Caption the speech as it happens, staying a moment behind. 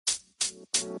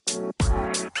Hey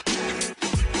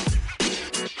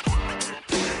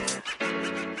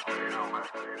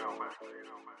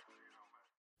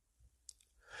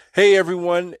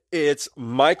everyone, it's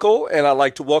Michael, and I'd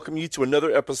like to welcome you to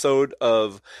another episode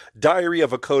of Diary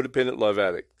of a Codependent Love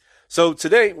Addict. So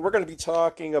today we're going to be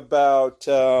talking about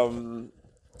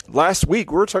last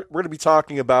week. We're going to be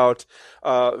talking about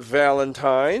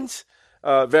Valentine's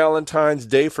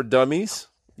Day for Dummies.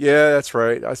 Yeah, that's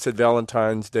right. I said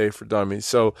Valentine's Day for Dummies.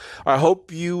 So I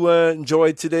hope you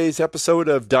enjoyed today's episode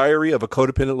of Diary of a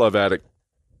Codependent Love Addict.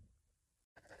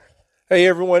 Hey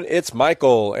everyone, it's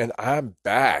Michael and I'm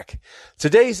back.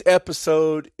 Today's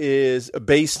episode is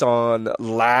based on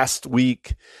last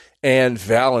week and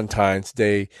Valentine's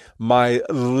Day, my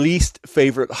least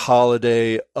favorite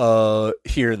holiday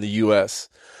here in the US.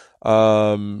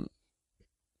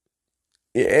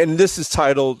 And this is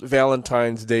titled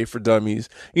Valentine's Day for Dummies.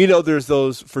 You know, there's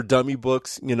those for dummy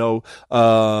books,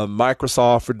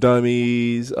 Microsoft for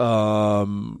Dummies,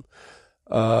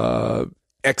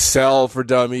 Excel for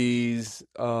Dummies,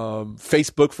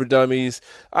 Facebook for Dummies.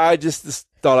 I just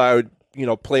thought I would,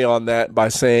 play on that by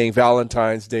saying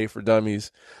Valentine's Day for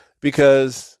Dummies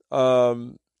because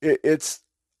it's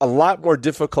a lot more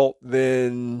difficult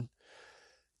than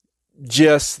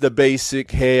just the basic,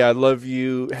 hey, I love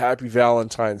you, happy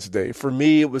Valentine's Day. For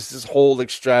me, it was this whole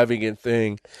extravagant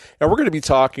thing. And we're going to be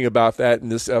talking about that in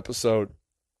this episode.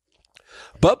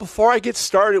 But before I get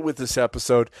started with this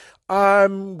episode,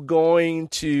 I'm going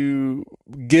to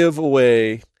give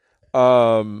away,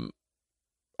 I'm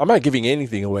not giving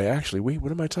anything away, actually. Wait,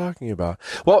 what am I talking about?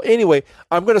 Well, anyway,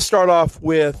 I'm going to start off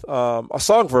with a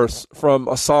song verse from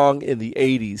a song in the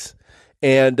 80s.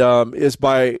 And is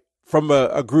from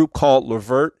a group called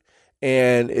Levert,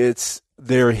 and it's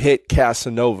their hit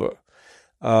Casanova.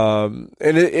 And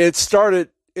it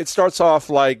starts off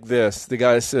like this. The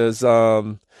guy says,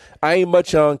 I ain't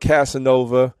much on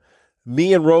Casanova.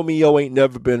 Me and Romeo ain't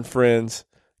never been friends.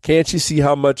 Can't you see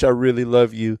how much I really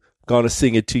love you? Gonna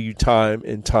sing it to you time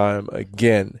and time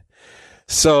again.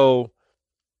 So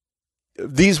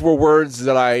these were words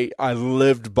that I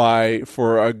lived by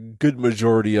for a good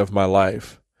majority of my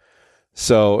life.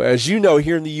 So as you know,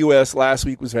 here in the U.S., last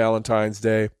week was Valentine's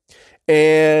Day.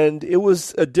 And it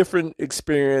was a different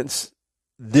experience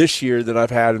this year than I've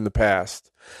had in the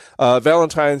past.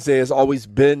 Valentine's Day has always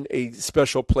been a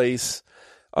special place.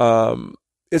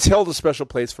 It's held a special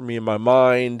place for me in my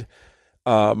mind,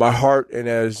 my heart, and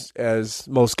as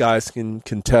most guys can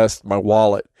contest, my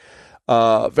wallet.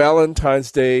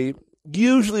 Valentine's Day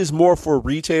usually is more for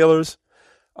retailers,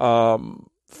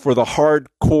 for the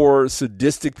hardcore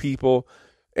sadistic people,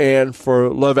 and for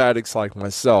love addicts like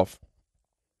myself.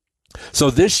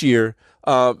 So this year,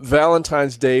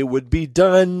 Valentine's Day would be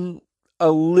done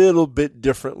a little bit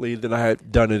differently than I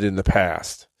had done it in the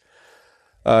past.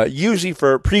 Usually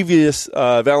for previous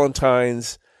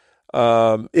Valentines,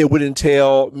 it would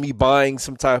entail me buying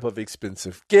some type of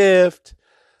expensive gift,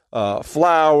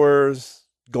 flowers,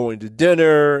 going to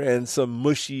dinner, and some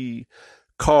mushy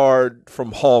card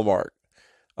from Hallmark.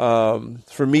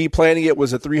 For me, planning it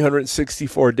was a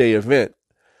 364-day event.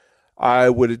 I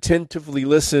would attentively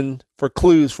listen for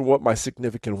clues for what my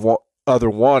significant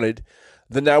other wanted.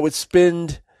 Then I would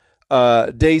spend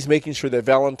days making sure that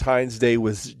Valentine's Day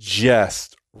was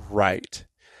just right.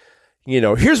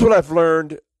 Here's what I've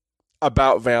learned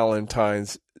about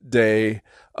Valentine's Day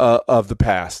of the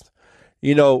past.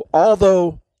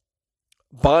 Although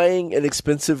buying an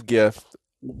expensive gift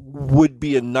would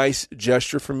be a nice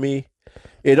gesture for me,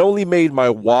 it only made my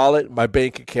wallet, my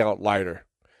bank account lighter.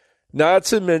 Not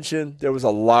to mention, there was a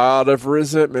lot of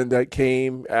resentment that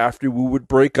came after we would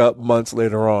break up months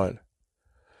later on.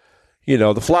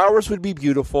 The flowers would be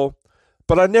beautiful,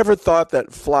 but I never thought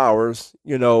that flowers,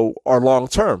 are long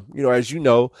term. As you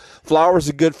know, flowers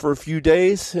are good for a few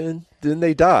days and then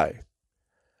they die.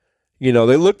 They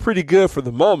look pretty good for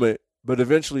the moment, but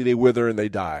eventually they wither and they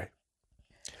die.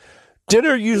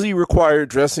 Dinner usually required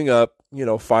dressing up,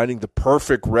 finding the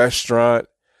perfect restaurant,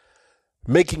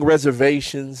 making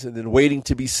reservations, and then waiting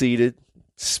to be seated,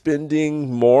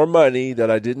 spending more money that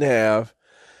I didn't have,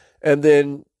 and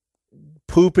then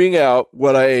pooping out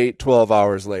what I ate 12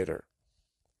 hours later.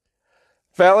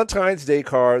 Valentine's Day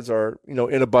cards are,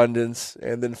 in abundance,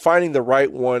 and then finding the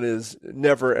right one is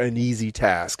never an easy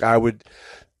task. I would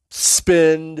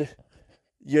spend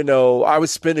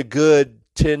a good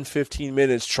 10, 15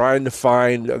 minutes trying to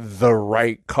find the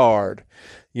right card.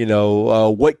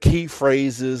 What key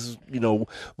phrases,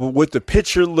 what the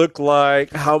picture looked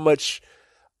like, how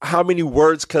many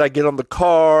words could I get on the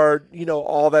card,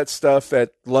 all that stuff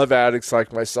that love addicts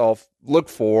like myself look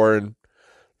for in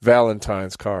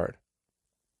Valentine's card.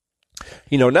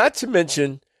 Not to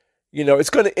mention, it's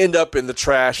going to end up in the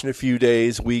trash in a few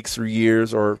days, weeks, or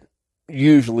years, or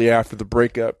usually after the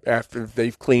breakup, after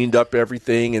they've cleaned up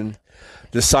everything and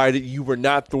decided you were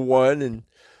not the one, and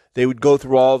they would go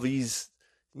through all these,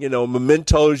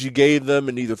 mementos you gave them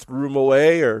and either threw them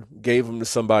away or gave them to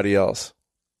somebody else.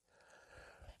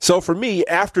 So for me,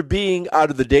 after being out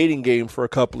of the dating game for a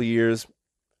couple of years,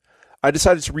 I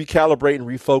decided to recalibrate and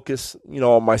refocus,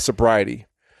 on my sobriety.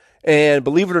 And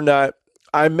believe it or not,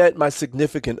 I met my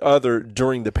significant other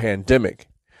during the pandemic.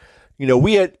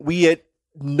 We had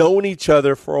known each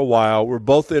other for a while. We're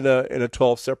both in a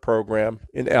 12-step program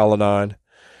in Al-Anon,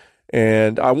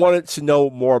 and I wanted to know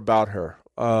more about her.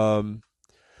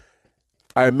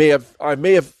 I may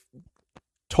have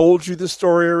told you the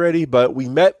story already, but we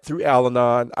met through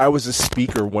Al-Anon. I was a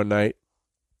speaker one night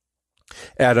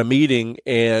at a meeting,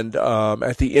 and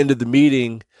at the end of the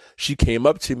meeting, she came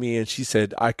up to me and she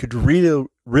said, I could really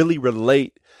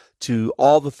relate to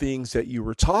all the things that you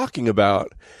were talking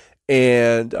about.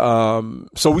 And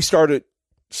so we started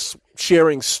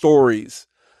sharing stories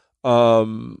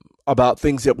about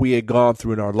things that we had gone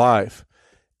through in our life.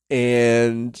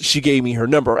 And she gave me her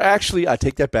number. Actually, I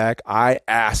take that back. I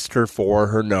asked her for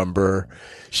her number.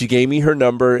 She gave me her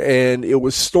number, and it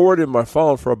was stored in my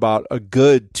phone for about a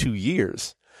good 2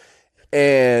 years.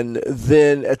 And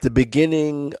then at the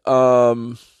beginning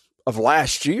of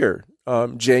last year,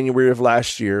 January of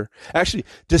last year, actually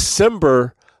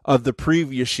December of the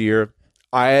previous year,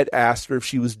 I had asked her if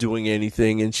she was doing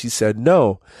anything, and she said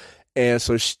no. And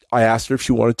so I asked her if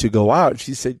she wanted to go out.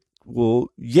 She said, well,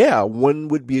 yeah, when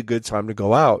would be a good time to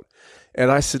go out?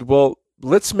 And I said, well,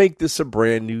 let's make this a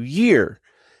brand new year.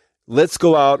 Let's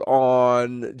go out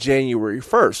on January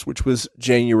 1st, which was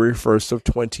January 1st of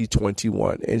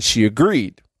 2021. And she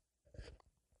agreed.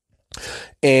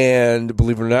 And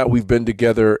believe it or not, we've been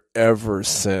together ever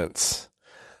since.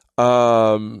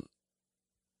 Valentine's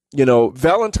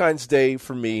Day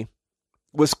for me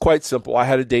was quite simple. I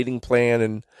had a dating plan,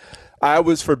 and I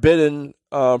was forbidden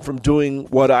from doing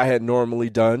what I had normally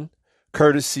done,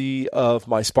 courtesy of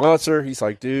my sponsor. He's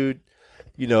like, dude,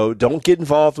 don't get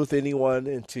involved with anyone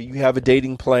until you have a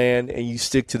dating plan and you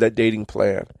stick to that dating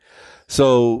plan.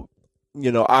 So,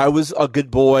 I was a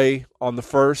good boy on the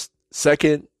 1st,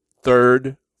 2nd,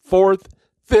 3rd, 4th,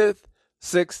 5th,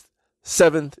 6th,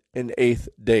 7th, and 8th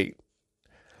date.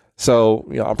 So,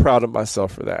 I'm proud of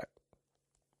myself for that.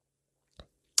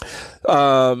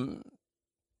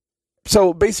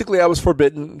 So basically I was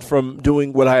forbidden from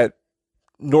doing what I had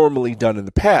normally done in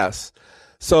the past.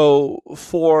 So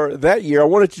for that year, I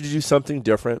wanted to do something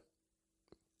different.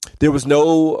 There was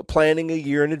no planning a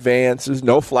year in advance. There's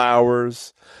no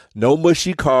flowers, no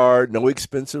mushy card, no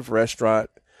expensive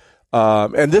restaurant.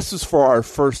 And this was for our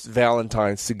first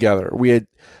Valentine's together. We had,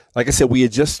 like I said, we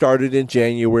had just started in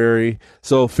January.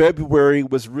 So February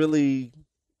was really,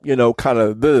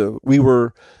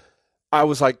 I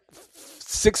was like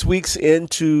 6 weeks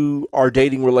into our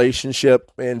dating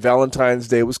relationship, and Valentine's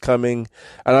Day was coming.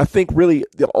 And I think really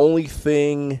the only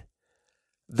thing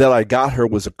that I got her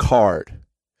was a card.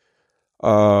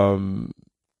 So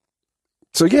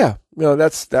yeah,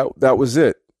 that was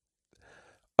it.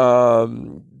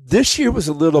 This year was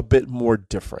a little bit more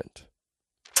different.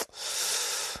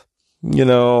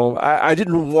 I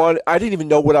didn't even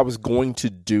know what I was going to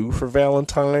do for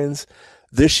Valentine's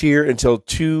this year until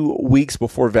 2 weeks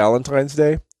before Valentine's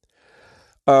Day.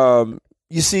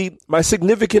 You see, my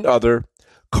significant other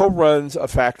co-runs a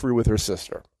factory with her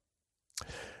sister.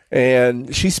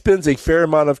 And she spends a fair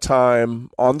amount of time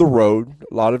on the road,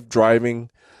 a lot of driving,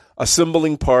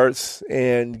 assembling parts,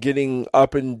 and getting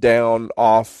up and down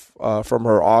off from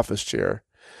her office chair.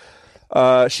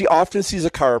 She often sees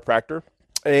a chiropractor,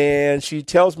 and she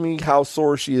tells me how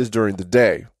sore she is during the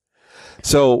day.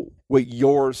 So what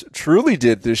yours truly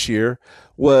did this year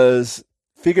was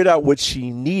figured out what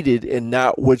she needed and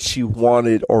not what she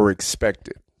wanted or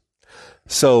expected.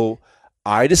 So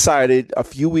I decided a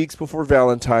few weeks before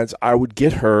Valentine's, I would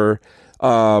get her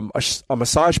a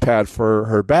massage pad for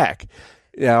her back.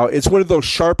 Now, it's one of those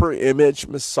Sharper Image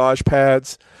massage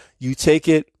pads. You take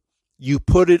it, you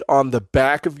put it on the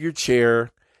back of your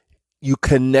chair, you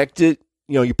connect it,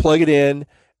 you plug it in,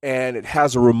 and it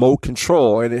has a remote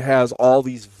control, and it has all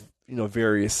these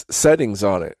various settings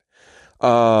on it.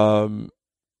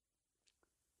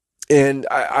 And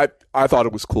I thought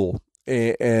it was cool.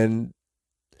 And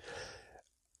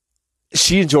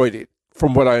she enjoyed it,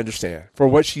 from what I understand,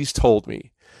 from what she's told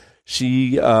me.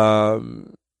 She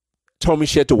told me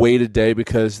she had to wait a day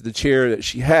because the chair that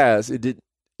she has, it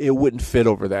it wouldn't fit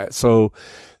over that. So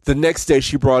the next day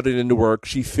she brought it into work.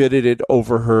 She fitted it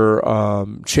over her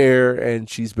chair, and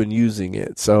she's been using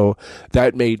it. So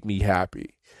that made me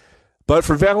happy. But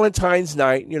for Valentine's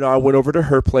night, I went over to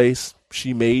her place.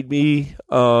 She made me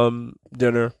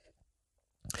dinner,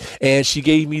 and she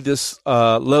gave me this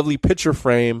lovely picture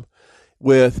frame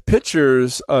with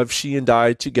pictures of she and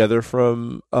I together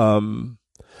from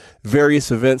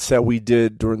various events that we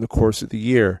did during the course of the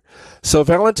year. So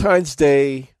Valentine's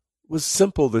Day was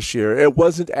simple this year. It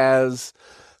wasn't as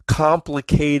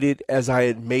complicated as I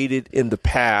had made it in the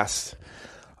past.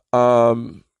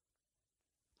 And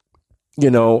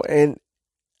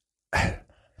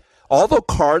although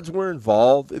cards were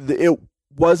involved, it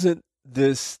wasn't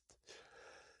this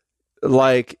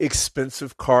like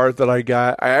expensive card that I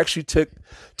got. I actually took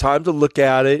time to look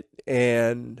at it,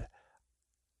 and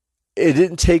it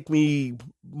didn't take me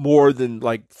more than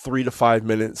like 3 to 5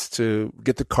 minutes to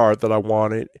get the card that I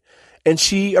wanted. And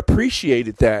she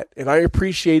appreciated that. And I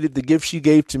appreciated the gift she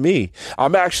gave to me.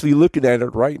 I'm actually looking at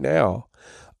it right now.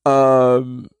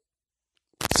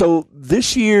 So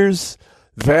this year's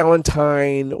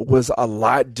Valentine was a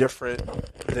lot different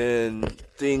than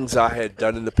things I had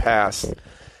done in the past.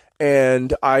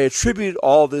 And I attribute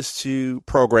all this to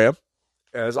program,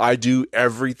 as I do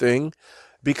everything,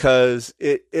 because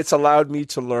it's allowed me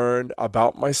to learn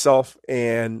about myself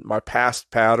and my past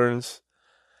patterns.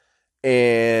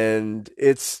 And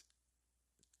it's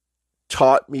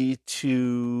taught me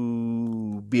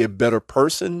to be a better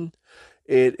person.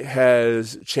 It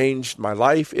has changed my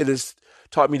life. It has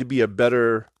taught me to be a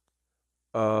better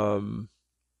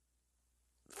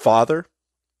father,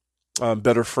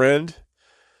 better friend.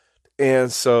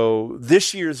 And so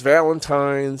this year's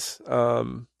Valentine's,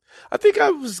 I think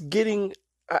I'm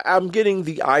getting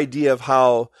the idea of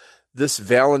how this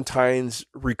Valentine's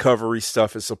recovery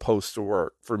stuff is supposed to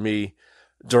work for me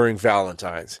during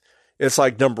Valentine's. It's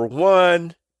like, number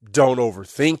one, don't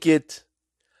overthink it.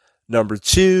 Number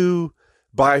two,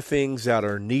 buy things that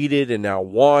are needed and not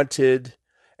wanted.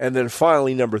 And then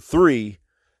finally, number three,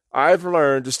 I've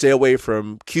learned to stay away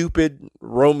from Cupid,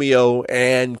 Romeo,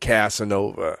 and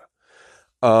Casanova.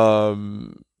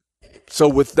 So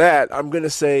with that, I'm going to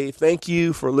say thank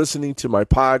you for listening to my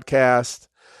podcast.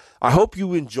 I hope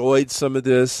you enjoyed some of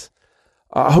this.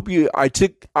 My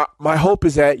hope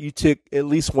is that you took at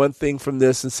least one thing from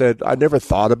this and said, I never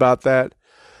thought about that.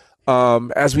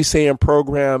 As we say in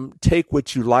program, take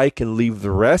what you like and leave the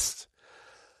rest.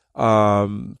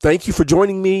 Thank you for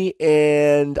joining me,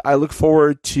 and I look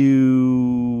forward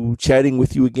to chatting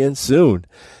with you again soon.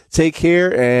 Take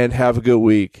care and have a good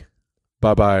week.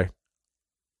 Bye-bye.